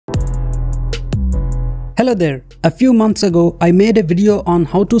Hello there. A few months ago, I made a video on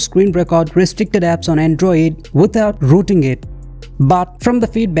how to screen record restricted apps on Android without rooting it. But from the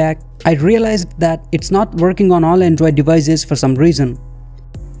feedback, I realized that it's not working on all Android devices for some reason.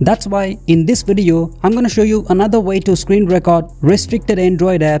 That's why in this video, I'm going to show you another way to screen record restricted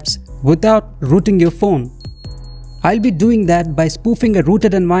Android apps without rooting your phone. I'll be doing that by spoofing a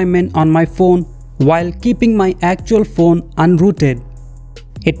rooted environment on my phone while keeping my actual phone unrooted.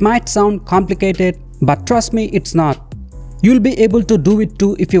 It might sound complicated, but trust me, it's not. You'll be able to do it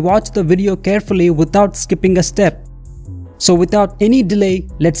too if you watch the video carefully without skipping a step. So without any delay,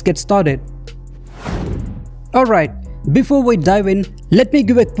 let's get started. Alright, before we dive in, let me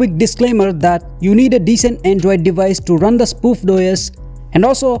give a quick disclaimer that you need a decent Android device to run the spoofed OS, and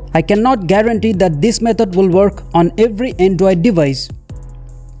also I cannot guarantee that this method will work on every Android device.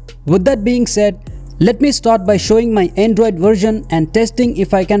 With that being said, let me start by showing my Android version and testing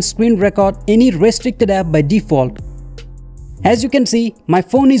if I can screen record any restricted app by default. As you can see, my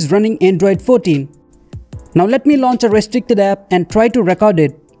phone is running Android 14. Now let me launch a restricted app and try to record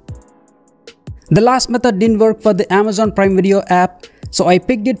it. The last method didn't work for the Amazon Prime Video app, so I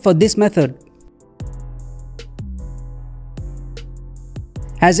picked it for this method.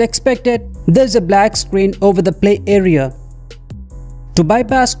 As expected, there's a black screen over the play area. To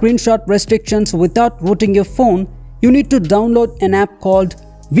bypass screenshot restrictions without rooting your phone, you need to download an app called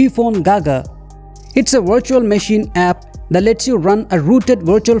vPhone Gaga. It's a virtual machine app that lets you run a rooted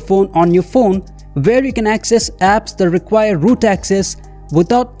virtual phone on your phone, where you can access apps that require root access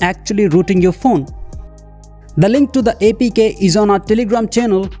without actually rooting your phone. The link to the APK is on our Telegram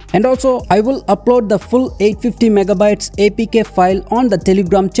channel, and also I will upload the full 850 MB APK file on the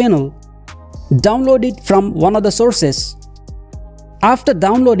Telegram channel. Download it from one of the sources. After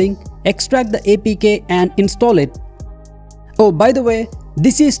downloading, extract the APK and install it. Oh, by the way,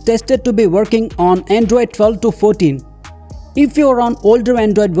 this is tested to be working on Android 12 to 14. If you are on older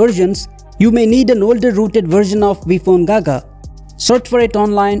Android versions, you may need an older rooted version of vPhone Gaga. Search for it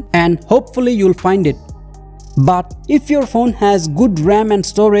online and hopefully you'll find it. But if your phone has good RAM and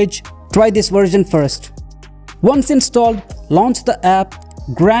storage, try this version first. Once installed, launch the app,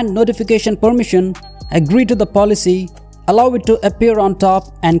 grant notification permission, agree to the policy, allow it to appear on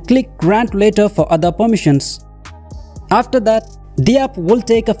top, and click grant later for other permissions. After that, the app will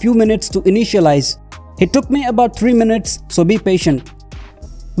take a few minutes to initialize. It took me about 3 minutes, so be patient.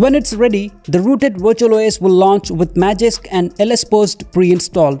 When it's ready, the rooted virtual OS will launch with Magisk and LSPost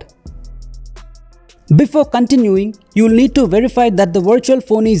pre-installed. Before continuing, you will need to verify that the virtual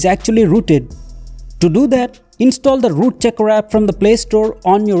phone is actually rooted. To do that, install the Root Checker app from the Play Store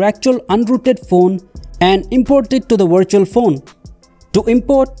on your actual unrooted phone and import it to the virtual phone. To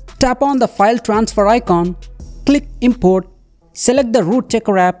import, tap on the file transfer icon, click Import, select the Root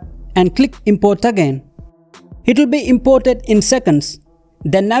Checker app and click Import again. It will be imported in seconds.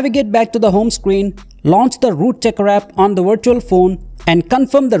 Then navigate back to the home screen, launch the Root Checker app on the virtual phone and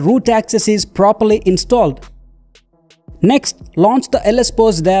confirm the root access is properly installed. Next, launch the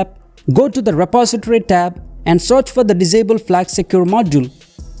LSPost app, go to the Repository tab and search for the Disable Flag Secure module.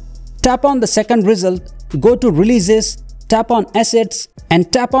 Tap on the second result, go to Releases, tap on Assets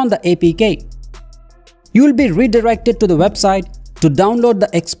and tap on the APK. You will be redirected to the website to download the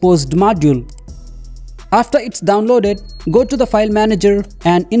exposed module. After it's downloaded, go to the file manager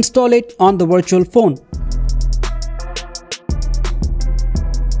and install it on the virtual phone.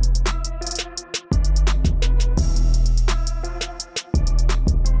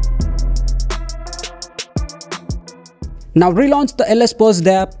 Now relaunch the LSPost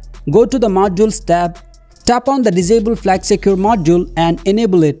app, go to the Modules tab, tap on the Disable Flag Secure module and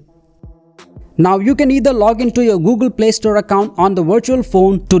enable it. Now you can either log into your Google Play Store account on the virtual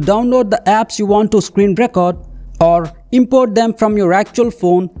phone to download the apps you want to screen record, or import them from your actual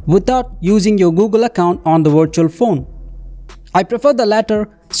phone without using your Google account on the virtual phone. I prefer the latter,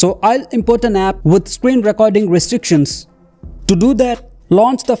 so I'll import an app with screen recording restrictions. To do that,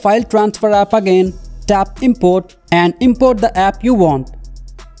 launch the file transfer app again, tap Import and import the app you want.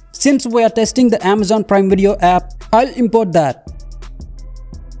 Since we are testing the Amazon Prime Video app, I'll import that.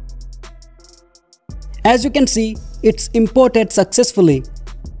 As you can see, it's imported successfully.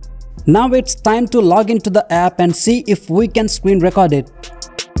 Now it's time to log into the app and see if we can screen record it.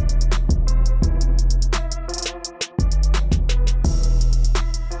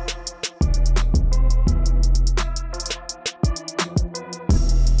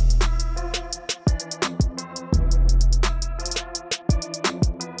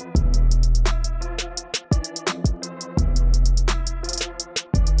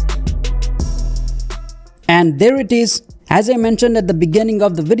 And there it is. As I mentioned at the beginning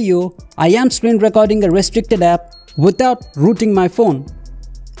of the video, I am screen recording a restricted app without rooting my phone.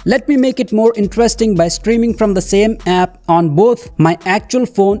 Let me make it more interesting by streaming from the same app on both my actual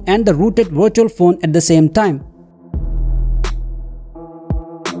phone and the rooted virtual phone at the same time.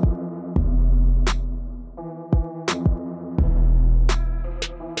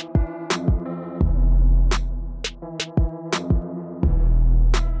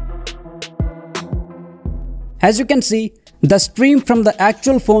 As you can see, the stream from the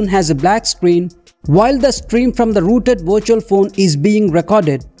actual phone has a black screen, while the stream from the rooted virtual phone is being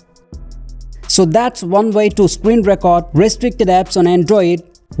recorded. So that's one way to screen record restricted apps on Android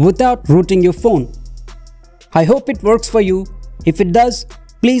without rooting your phone. I hope it works for you. If it does,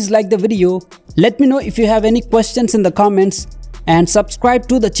 please like the video, let me know if you have any questions in the comments, and subscribe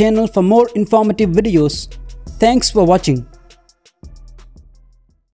to the channel for more informative videos. Thanks for watching.